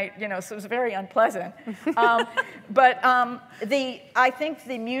overnight, so it was very unpleasant. But I think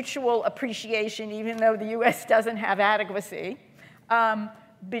the mutual appreciation, even though the US doesn't have adequacy,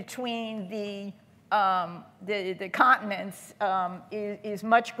 between the continents is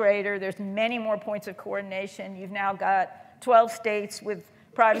much greater. There's many more points of coordination. You've now got 12 states with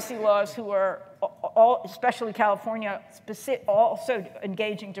privacy laws who are all, especially California, also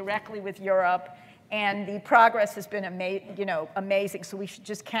engaging directly with Europe, and the progress has been amazing. So we should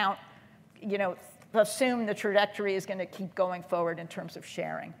just count, assume the trajectory is going to keep going forward in terms of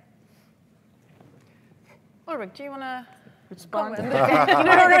sharing. Ulrich, do you want to respond?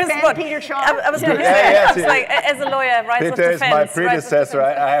 No, Peter Shaw. I was going to say, I was like, as a lawyer, rights of Peter defense. is my predecessor.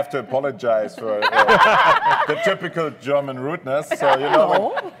 I have to apologize for the typical German rudeness.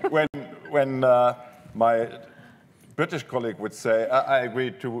 So when my British colleague would say, I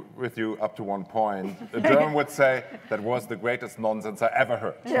agree with you up to one point, the German would say, that was the greatest nonsense I ever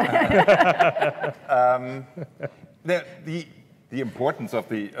heard. The importance of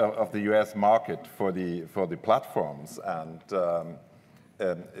the U.S. market for the platforms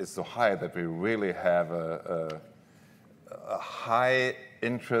is so high that we really have a high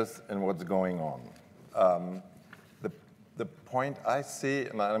interest in what's going on. The point I see,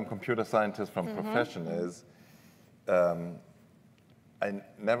 and I'm a computer scientist from profession, is I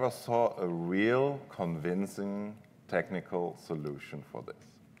never saw a real convincing technical solution for this.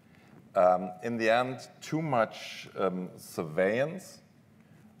 In the end, too much surveillance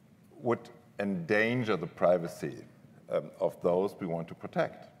would endanger the privacy of those we want to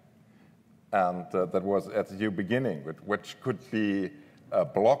protect. And that was at the beginning, which could be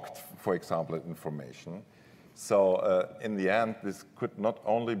blocked, for example, information. So in the end, this could not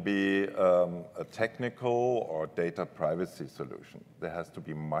only be a technical or data privacy solution. There has to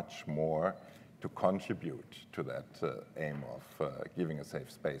be much more to contribute to that aim of giving a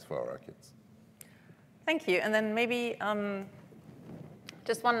safe space for our kids. Thank you. And then maybe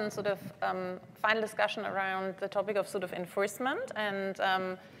just one sort of final discussion around the topic of sort of enforcement and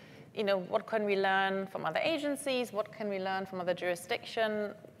what can we learn from other agencies? What can we learn from other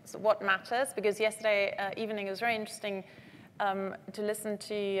jurisdictions? So what matters? Because yesterday evening it was very interesting to listen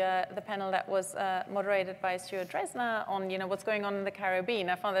to the panel that was moderated by Stuart Dresner on, what's going on in the Caribbean.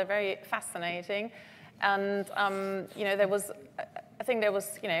 I found that very fascinating. And, I think there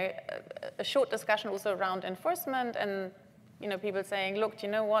was, a short discussion also around enforcement and, people saying, look, you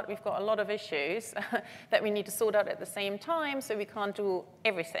know what, we've got a lot of issues that we need to sort out at the same time, so we can't do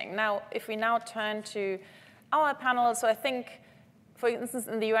everything. Now, if we now turn to our panel, so I think, for instance,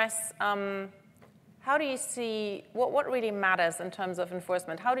 in the US, how do you see, what really matters in terms of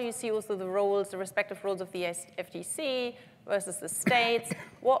enforcement? How do you see also the roles, the respective roles of the FTC versus the states?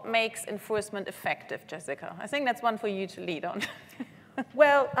 What makes enforcement effective, Jessica? I think that's one for you to lead on.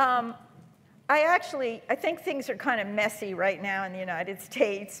 Well, I think things are kind of messy right now in the United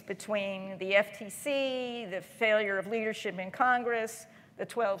States between the FTC, the failure of leadership in Congress, the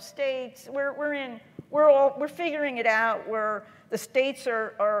 12 states. We're figuring it out. The states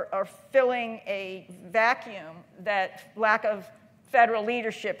are filling a vacuum that lack of federal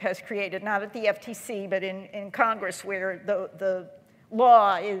leadership has created, not at the FTC, but in Congress, where the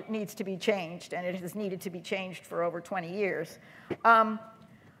law needs to be changed, and it has needed to be changed for over 20 years.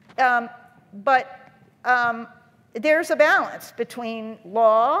 But there's a balance between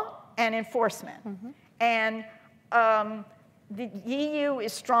law and enforcement. Mm-hmm. And the EU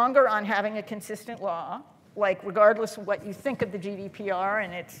is stronger on having a consistent law, like regardless of what you think of the GDPR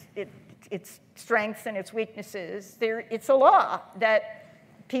and its strengths and its weaknesses, it's a law that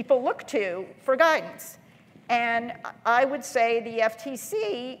people look to for guidance. And I would say the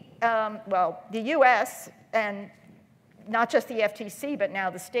FTC, the US, and not just the FTC, but now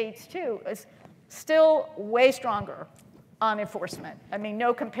the states too, is still way stronger on enforcement. I mean,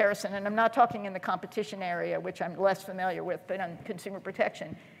 no comparison, and I'm not talking in the competition area, which I'm less familiar with, but on consumer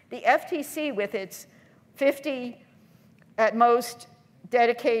protection. The FTC, with its 50, at most,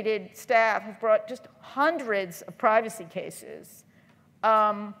 dedicated staff, have brought just hundreds of privacy cases,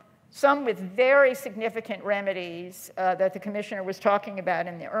 some with very significant remedies that the commissioner was talking about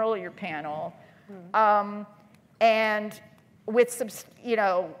in the earlier panel, and with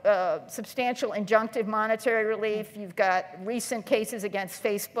substantial injunctive monetary relief. You've got recent cases against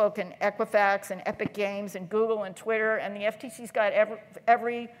Facebook and Equifax and Epic Games and Google and Twitter, and the FTC's got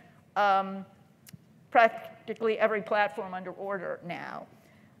practically every platform under order now.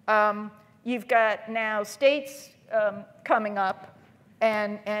 You've got now states coming up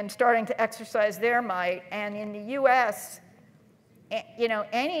and starting to exercise their might, and in the US,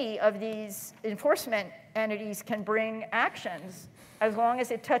 any of these enforcement entities can bring actions as long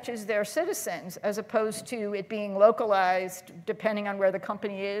as it touches their citizens, as opposed to it being localized depending on where the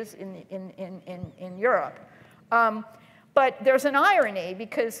company is in Europe. But there's an irony,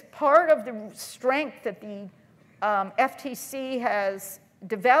 because part of the strength that the FTC has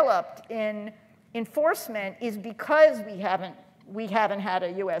developed in enforcement is because we haven't had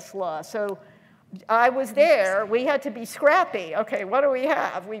a US law. So I was there. We had to be scrappy. Okay, what do we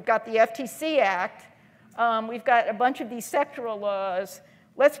have? We've got the FTC Act. We've got a bunch of these sectoral laws.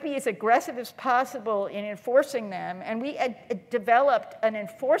 Let's be as aggressive as possible in enforcing them. And we had developed an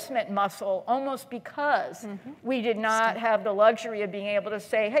enforcement muscle almost because we did not have the luxury of being able to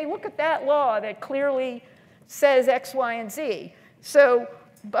say, hey, look at that law that clearly says X, Y, and Z. So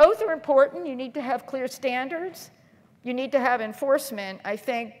both are important. You need to have clear standards. You need to have enforcement. I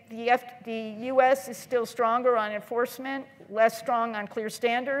think the US is still stronger on enforcement, less strong on clear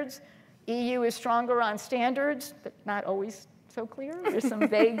standards. EU is stronger on standards, but not always so clear. There's some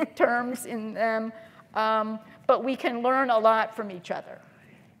vague terms in them. But we can learn a lot from each other.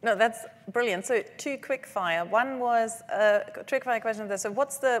 No, that's brilliant. So 2 quick fire. One was quick fire question there. So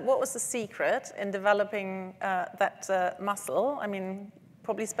what was the secret in developing that muscle? I mean,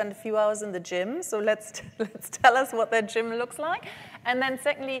 probably spend a few hours in the gym. So let's tell us what that gym looks like. And then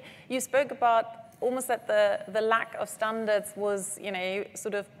secondly, you spoke about almost that the lack of standards was,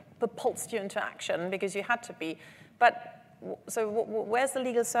 sort of propulsed you into action because you had to be. But so where's the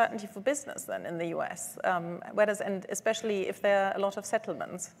legal certainty for business then in the US? And especially if there are a lot of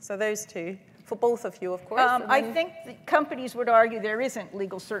settlements. So those two, for both of you, of course. I think the companies would argue there isn't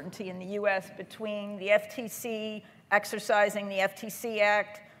legal certainty in the US between the FTC exercising the FTC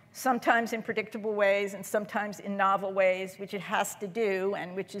Act, sometimes in predictable ways and sometimes in novel ways, which it has to do,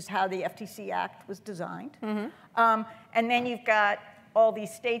 and which is how the FTC Act was designed. And then you've got all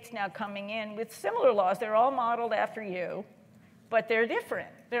these states now coming in with similar laws. They're all modeled after you, but they're different.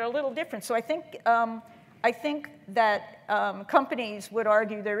 They're a little different. So I think that companies would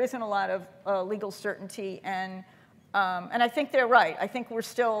argue there isn't a lot of legal certainty, and I think they're right. I think we're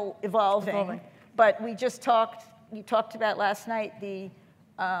still evolving. But we just you talked about last night the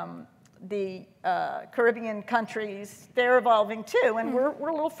the Caribbean countries, they're evolving too, and we're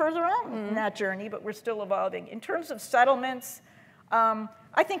a little further on in that journey, but we're still evolving. In terms of settlements,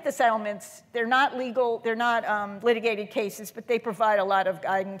 I think the settlements, they're not legal, they're not litigated cases, but they provide a lot of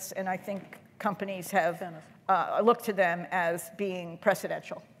guidance, and I think companies have looked to them as being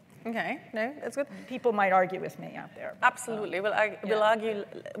precedential. Okay, no, that's good. People might argue with me out there. Absolutely, we'll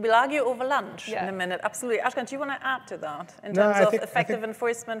argue over lunch in a minute. Absolutely, Ashkan, do you want to add to that in terms of effective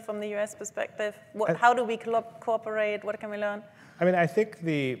enforcement from the US perspective? How do we cooperate? What can we learn? I mean, I think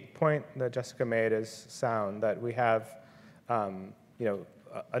the point that Jessica made is sound, that we have,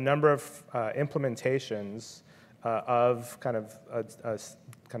 a number of implementations of kind of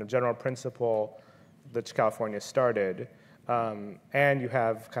a general principle that California started. And you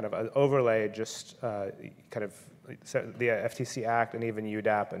have kind of an overlay, just kind of the FTC Act and even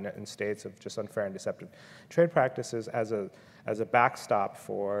UDAP in states of just unfair and deceptive trade practices as a backstop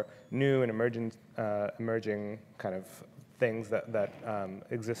for new and emerging kind of things that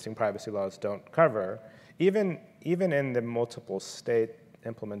existing privacy laws don't cover. Even in the multiple state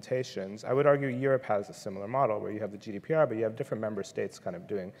implementations, I would argue Europe has a similar model where you have the GDPR, but you have different member states kind of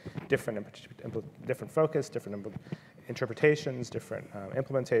doing different focus, different interpretations, different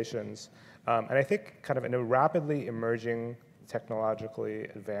implementations. And I think kind of in a rapidly emerging, technologically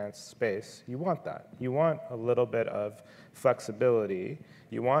advanced space, you want that. You want a little bit of flexibility.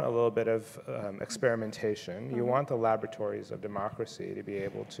 You want a little bit of experimentation. You want the laboratories of democracy to be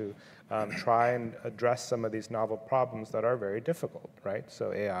able to try and address some of these novel problems that are very difficult, right?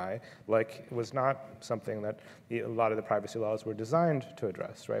 So AI, was not something that a lot of the privacy laws were designed to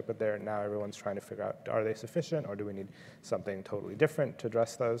address, right? But now everyone's trying to figure out, are they sufficient, or do we need something totally different to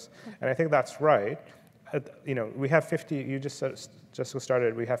address those? And I think that's right. We have 50, you just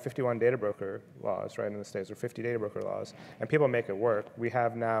started, we have 51 data broker laws, right, in the States, or 50 data broker laws, and people make it work. We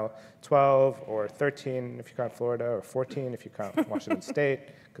have now 12 or 13 if you count Florida, or 14 if you count Washington State,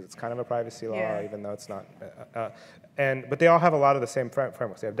 because it's kind of a privacy law, even though it's not. But they all have a lot of the same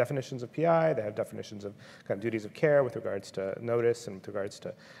frameworks. They have definitions of PI, they have definitions of kind of duties of care with regards to notice and with regards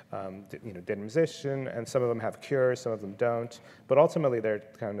to denimization, and some of them have cures, some of them don't. But ultimately, they're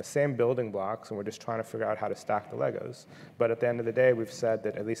kind of the same building blocks, and we're just trying to figure out how to stack the Legos. But at the end of the day, we've said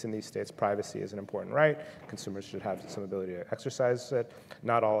that at least in these states, privacy is an important right. Consumers should have some ability to exercise it.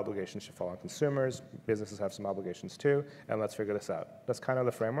 Not all obligations should fall on consumers. Businesses have some obligations too, and let's figure this out. That's kind of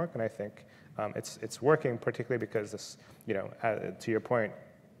the framework, and I think it's working, particularly because this, to your point,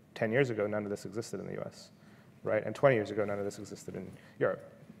 10 years ago, none of this existed in the US, right? And 20 years ago, none of this existed in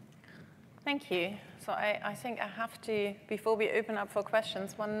Europe. Thank you. So I think I have to, before we open up for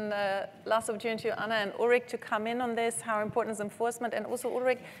questions, one last opportunity to Anna and Ulrich to come in on this, how important is enforcement, and also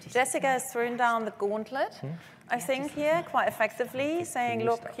Ulrich, Jessica has thrown down the gauntlet, I think here, quite effectively, saying,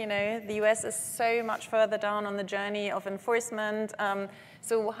 look, the US is so much further down on the journey of enforcement.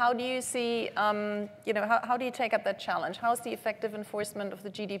 So how do you see, how do you take up that challenge? How's the effective enforcement of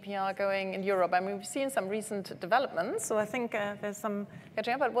the GDPR going in Europe? I mean, we've seen some recent developments, so I think there's some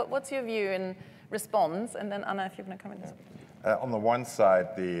catching up. But what's your view in response? And then Anna, if you want to comment. On the one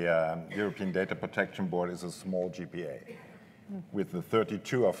side, the European Data Protection Board is a small GPA. With the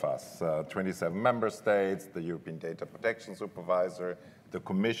 32 of us, 27 member states, the European Data Protection Supervisor, the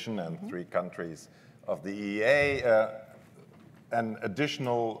Commission, and 3 countries of the EEA, and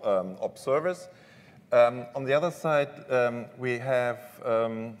additional observers. On the other side, we have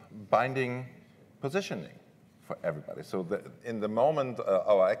binding positioning for everybody. So in the moment,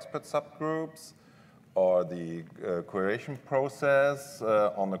 our expert subgroups or the curation process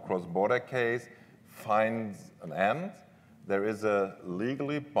on a cross-border case finds an end. There is a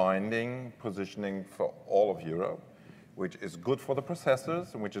legally binding positioning for all of Europe, which is good for the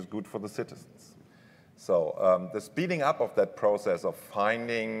processors and which is good for the citizens. So the speeding up of that process of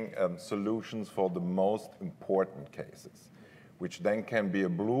finding solutions for the most important cases, which then can be a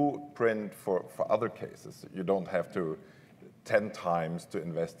blueprint for other cases. You don't have to 10 times to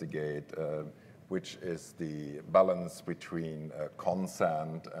investigate which is the balance between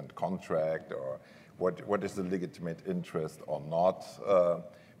consent and contract, or what is the legitimate interest or not,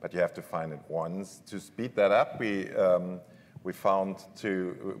 but you have to find it once. To speed that up, we found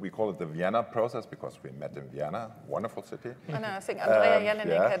we call it the Vienna process because we met in Vienna, wonderful city. I know, I think Andrea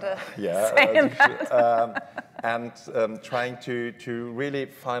Jelinek had a say that. And trying to really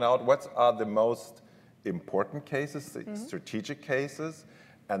find out what are the most important cases, the strategic cases,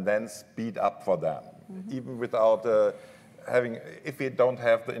 and then speed up for them, even without if we don't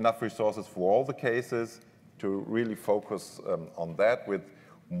have enough resources for all the cases, to really focus on that with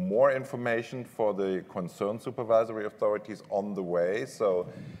more information for the concerned supervisory authorities on the way. So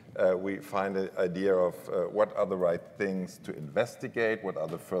we find an idea of what are the right things to investigate, what are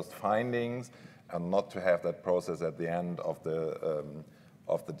the first findings, and not to have that process at the end of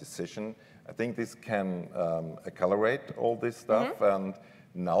the decision. I think this can accelerate all this stuff, and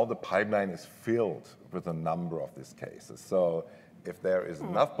now the pipeline is filled with a number of these cases. So if there is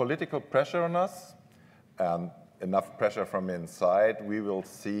enough political pressure on us and enough pressure from inside, we will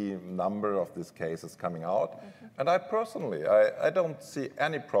see a number of these cases coming out. And I personally, I don't see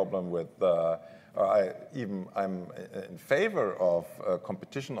any problem with, I'm in favor of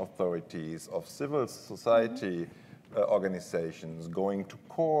competition authorities, of civil society organizations going to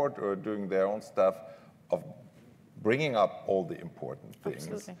court or doing their own stuff, of bringing up all the important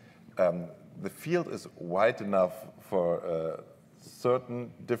things. The field is wide enough for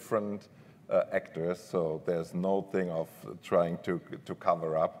certain different actors, so there's no thing of trying to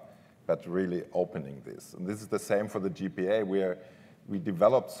cover up, but really opening this. And this is the same for the GPA. We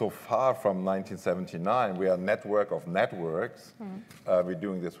developed so far from 1979. We are a network of networks. We're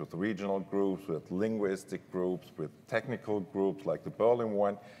doing this with regional groups, with linguistic groups, with technical groups like the Berlin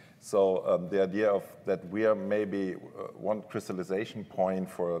one. So the idea of that we are maybe one crystallization point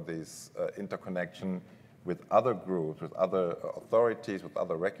for this interconnection with other groups, with other authorities, with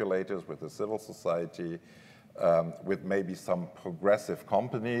other regulators, with the civil society, with maybe some progressive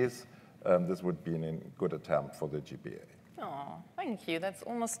companies, this would be a good attempt for the GPA. Oh, thank you. That's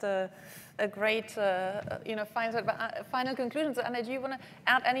almost a great, final conclusion. So, Anna, do you want to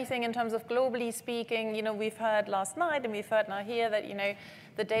add anything in terms of globally speaking? You know, we've heard last night and we've heard now here that, you know,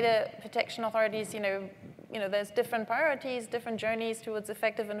 the data protection authorities, there's different priorities, different journeys towards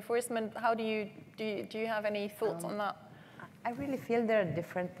effective enforcement. How do you have any thoughts on that? I really feel there are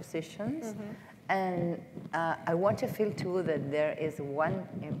different positions. And I want to feel, too, that there is one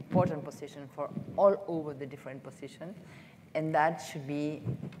important position for all over the different positions, and that should be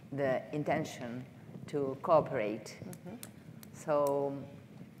the intention to cooperate. So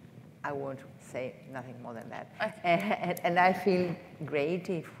I won't say nothing more than that. And I feel great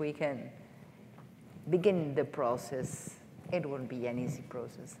if we can begin the process. It won't be an easy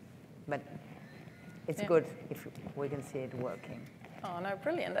process, but it's good if we can see it working. Oh, no,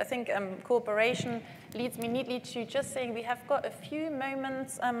 brilliant. I think cooperation leads me neatly to just saying we have got a few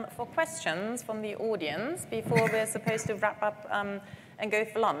moments for questions from the audience before we're supposed to wrap up and go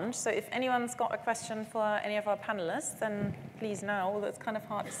for lunch. So if anyone's got a question for any of our panelists, then please now, although it's kind of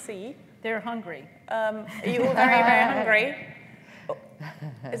hard to see. They're hungry. Are you all very, very hungry? Oh,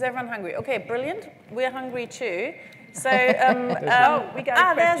 is everyone hungry? Okay, brilliant. We're hungry too. So, we got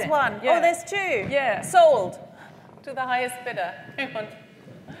a question. There's one. Yeah. Oh, there's two. Yeah. Sold. To the highest bidder.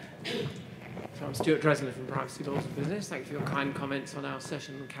 So I'm Stuart Dresler from Privacy Laws and Business. Thank you for your kind comments on our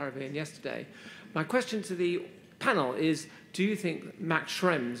session in the Caribbean yesterday. My question to the panel is, do you think Max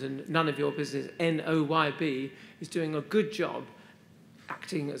Schrems and None of Your Business, NOYB, is doing a good job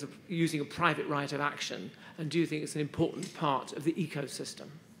acting as using a private right of action? And do you think it's an important part of the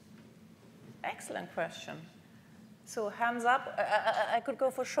ecosystem? Excellent question. So hands up. I could go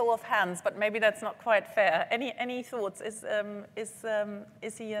for show of hands, but maybe that's not quite fair. Any thoughts? Is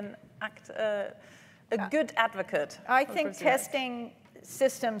he a good advocate? I think testing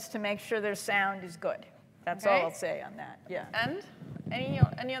systems to make sure they're sound is good. That's all I'll say on that. Yeah. And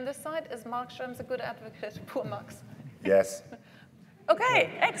any on this side? Is Mark Schrems a good advocate? Poor Max. Yes.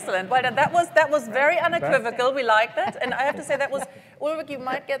 Okay, excellent. Well, that was very unequivocal. We like that, and I have to say that was Ulrich. You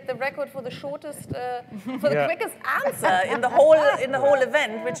might get the record for the shortest, for the quickest answer in the whole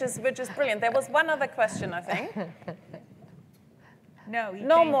event, which is brilliant. There was one other question, I think.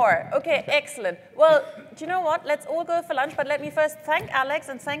 No more. Okay, excellent. Well, do you know what? Let's all go for lunch, but let me first thank Alex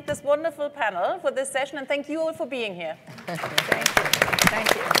and thank this wonderful panel for this session, and thank you all for being here.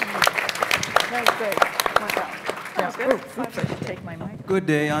 Thank you. That was great. Take my mic. Good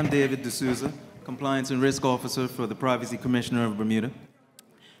day, I'm David D'Souza, Compliance and Risk Officer for the Privacy Commissioner of Bermuda.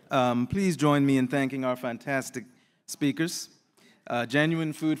 Please join me in thanking our fantastic speakers.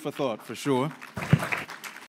 Genuine food for thought, for sure.